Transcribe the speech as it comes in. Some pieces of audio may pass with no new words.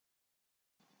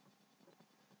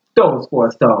Total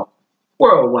Sports Talk,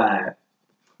 worldwide,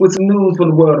 with some news from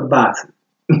the world of boxing.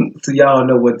 So y'all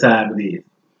know what time it is.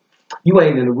 You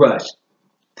ain't in a rush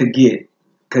to get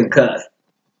concussed.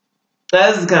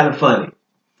 Now, this is kind of funny.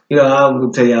 I'm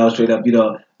going to tell y'all straight up,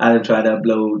 I done tried to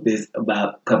upload this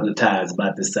about a couple of times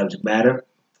about this subject matter.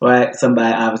 Right?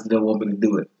 Somebody obviously don't want me to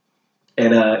do it.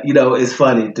 And, it's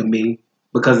funny to me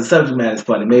because the subject matter is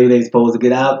funny. Maybe they supposed to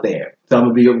get out there. So I'm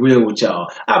going to be real with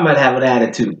y'all. I might have an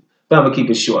attitude, but I'm going to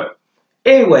keep it short.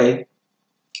 Anyway,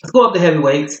 let's go up to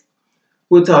heavyweights.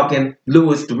 We're talking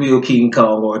Louis the Real King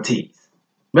Kong Ortiz.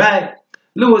 Right?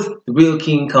 Louis the Real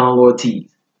King Kong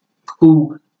Ortiz,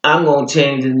 who I'm going to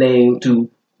change his name to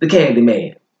the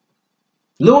CANDYMAN.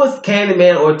 Louis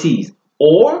CANDYMAN Ortiz,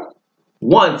 or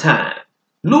One Time.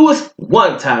 Louis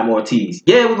One Time Ortiz.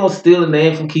 Yeah, we're going to steal the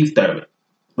name from Keith Thurman.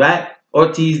 Right?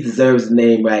 Ortiz deserves the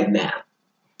name right now.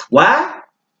 Why?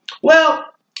 Well,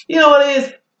 you know what it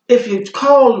is? If you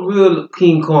call the Real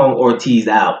King Kong Ortiz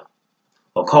out,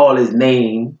 or call his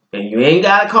name, and you ain't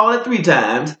got to call it 3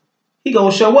 times, he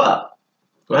going to show up.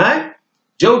 Right?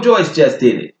 Joe Joyce just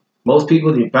did it. Most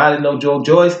people, you probably know Joe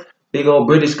Joyce, big old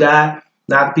British guy,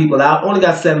 knocked people out. Only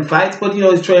got 7 fights, but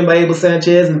he's trained by Abel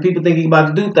Sanchez, and people think he's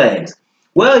about to do things.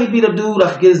 Well, he beat a dude,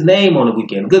 I forget his name on the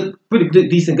weekend. Pretty good,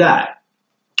 decent guy.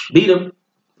 Beat him,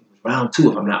 round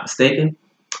 2 if I'm not mistaken.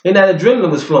 And that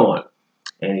adrenaline was flowing.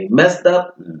 And he messed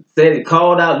up and said he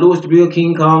called out Louis the Real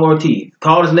King Kong Ortiz.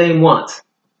 Called his name once.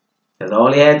 That's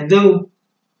all he had to do.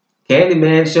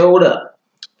 CANDYMAN showed up.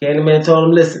 CANDYMAN told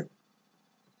him, listen,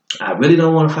 I really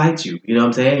don't want to fight you. You know what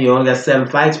I'm saying? You only got 7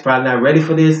 fights. You're probably not ready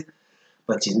for this.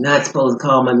 But you're not supposed to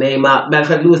call my name out. Matter of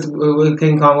fact, Louis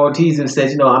King Kong Ortiz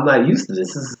said, I'm not used to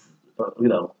this. This is,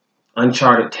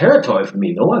 uncharted territory for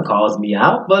me. No one calls me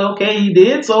out. But okay, he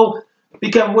did. So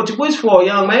be careful what you wish for,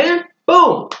 young man.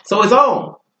 Boom. So it's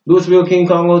on. Louis Real King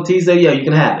Kong Ortiz said, yeah, you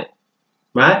can have it.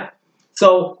 Right?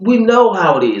 So we know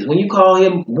how it is. When you call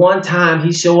him one time,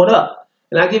 he's showing up.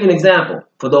 And I'll give you an example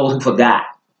for those who forgot.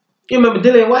 You remember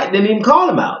Dillian White didn't even call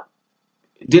him out.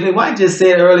 Dillian White just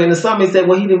said early in the summer, he said,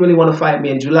 well, he didn't really want to fight me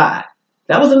in July.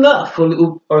 That was enough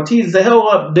for Ortiz to say,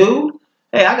 hold up, dude.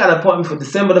 Hey, I got an appointment for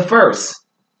December the 1st,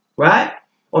 right?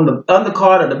 On the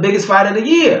undercard of the biggest fight of the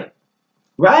year,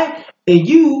 right? And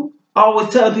you always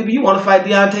tell people you want to fight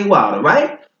Deontay Wilder,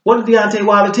 right? What did Deontay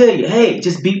Wilder tell you? Hey,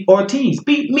 just beat Ortiz.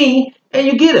 Beat me, and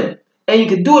you get him. And you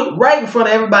can do it right in front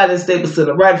of everybody in Staples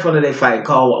Center, right in front of their fight, and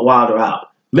call Wilder out.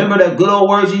 Remember that good old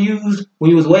words you used when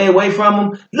you was way away from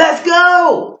him? Let's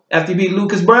go! After you beat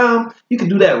Lucas Brown, you can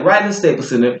do that right in the Staples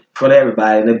Center in front of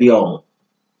everybody, and it'll be on.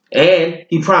 And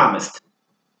he promised.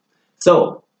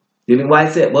 So, Dillian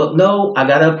White said, well, no, I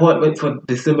got an appointment for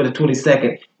December the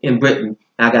 22nd in Britain.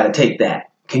 I got to take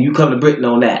that. Can you come to Britain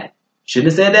on that?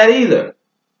 Shouldn't have said that either.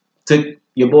 Took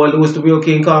your boy Louis the Real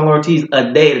King Kong Ortiz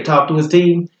a day to talk to his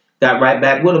team. Got right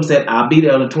back with him, said, I'll be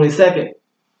there on the 22nd.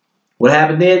 What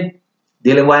happened then?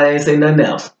 Dillian White ain't say nothing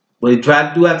else. What he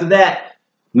tried to do after that,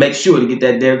 make sure to get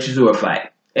that Derek Chisora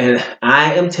fight. And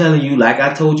I am telling you, like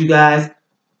I told you guys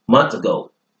months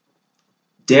ago,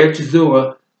 Derek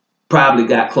Chisora probably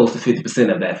got close to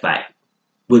 50% of that fight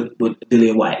with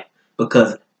Dillian White.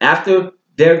 Because after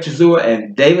Derek Chisora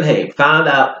and David Haye found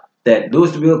out that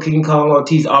Louis the Real King Kong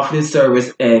Ortiz offered his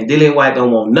service and Dillian White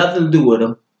don't want nothing to do with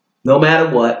him, no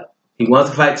matter what, he wants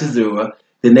to fight Chisora,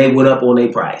 then they went up on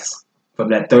their price. From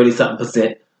that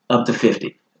 30-something% up to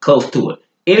 50, close to it.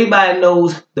 Anybody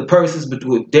knows the purses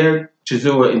between Derek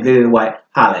Chisora and Dillian White,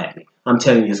 holla at me. I'm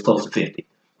telling you it's close to 50.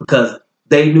 Because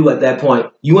they knew at that point,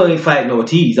 you ain't fighting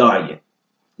Ortiz, are you?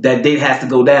 That date has to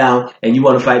go down and you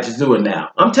want to fight Chisora now.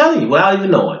 I'm telling you, without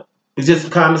even knowing. It's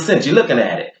just common sense. You're looking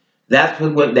at it. That's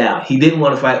what went down. He didn't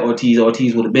want to fight Ortiz.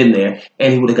 Ortiz would have been there,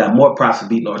 and he would have got more props for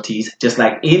beating Ortiz, just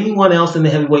like anyone else in the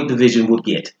heavyweight division would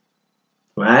get.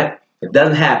 Right? It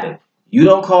doesn't happen. You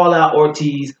don't call out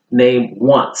Ortiz's name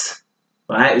once.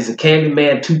 Right? It's a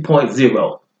CANDYMAN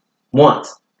 2.0.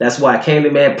 Once. That's why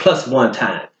CANDYMAN plus one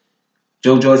time.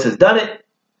 Joe Joyce has done it.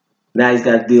 Now he's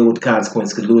got to deal with the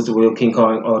consequences because Louis the Real King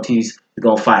Kong Ortiz is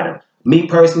going to fight him. Me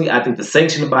personally, I think the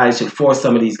sanctioning body should force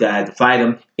some of these guys to fight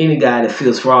him. Any guy that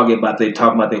feels froggy about they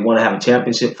talking about they want to have a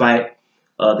championship fight,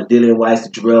 the Dillian Whites, the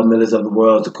Jarrell Millers of the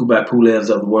world, the Kubrat Pulevs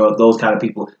of the world, those kind of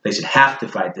people, they should have to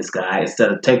fight this guy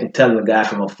instead of telling the guy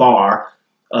from afar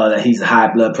that he's a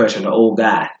high blood pressure and an old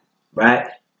guy, right?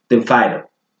 Then fight him.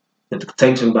 If the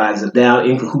sanctioning bodies are down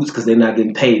in cahoots because they're not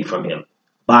getting paid from him.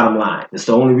 Bottom line. It's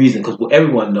the only reason because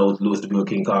everyone knows Louis the Real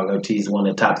King Kong Ortiz is one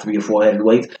of the top 3 or 4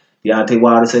 heavyweights. Deontay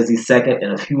Wilder says he's second,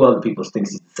 and a few other people think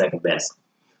he's the second best.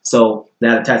 So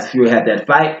now that Tyson Fury had that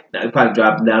fight, now he probably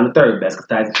dropped him down to third best because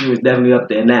Tyson Fury is definitely up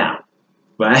there now,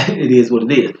 right? It is what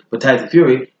it is. But Tyson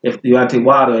Fury, if Deontay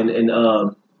Wilder and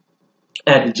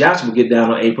Anthony Joshua get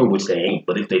down on April, which they ain't,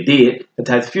 but if they did, then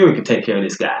Tyson Fury could take care of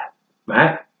this guy,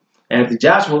 right? Anthony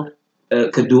Joshua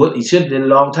could do it. He should have did it a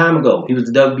long time ago. He was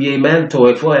the WBA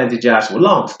mandatory for Anthony Joshua.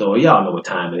 Long story. Y'all know what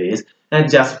time it is.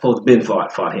 Anthony Joshua supposed to have been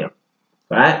fought him,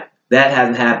 right? That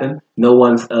hasn't happened. No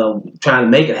one's trying to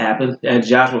make it happen. Anthony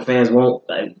Joshua fans won't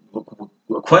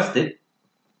request it,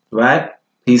 right?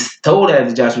 He's told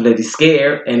Anthony Joshua that he's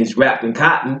scared and he's wrapped in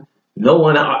cotton. No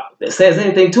one says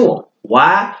anything to him.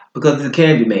 Why? Because he's a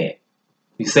CANDYMAN.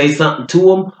 You say something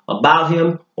to him, about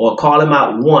him, or call him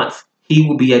out once, he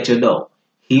will be at your door.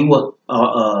 He will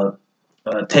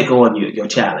take on your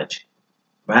challenge,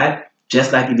 right?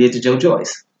 Just like he did to Joe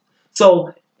Joyce.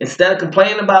 So instead of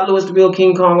complaining about Louis the Real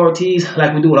King Kong Ortiz,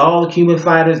 like we do with all the Cuban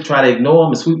fighters, try to ignore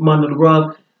him and sweep him under the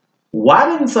rug, why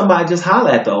didn't somebody just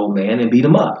holler at the old man and beat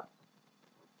him up?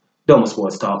 Doma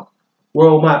Sports Talk.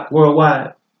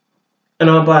 Worldwide. And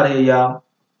I'm out of here, y'all.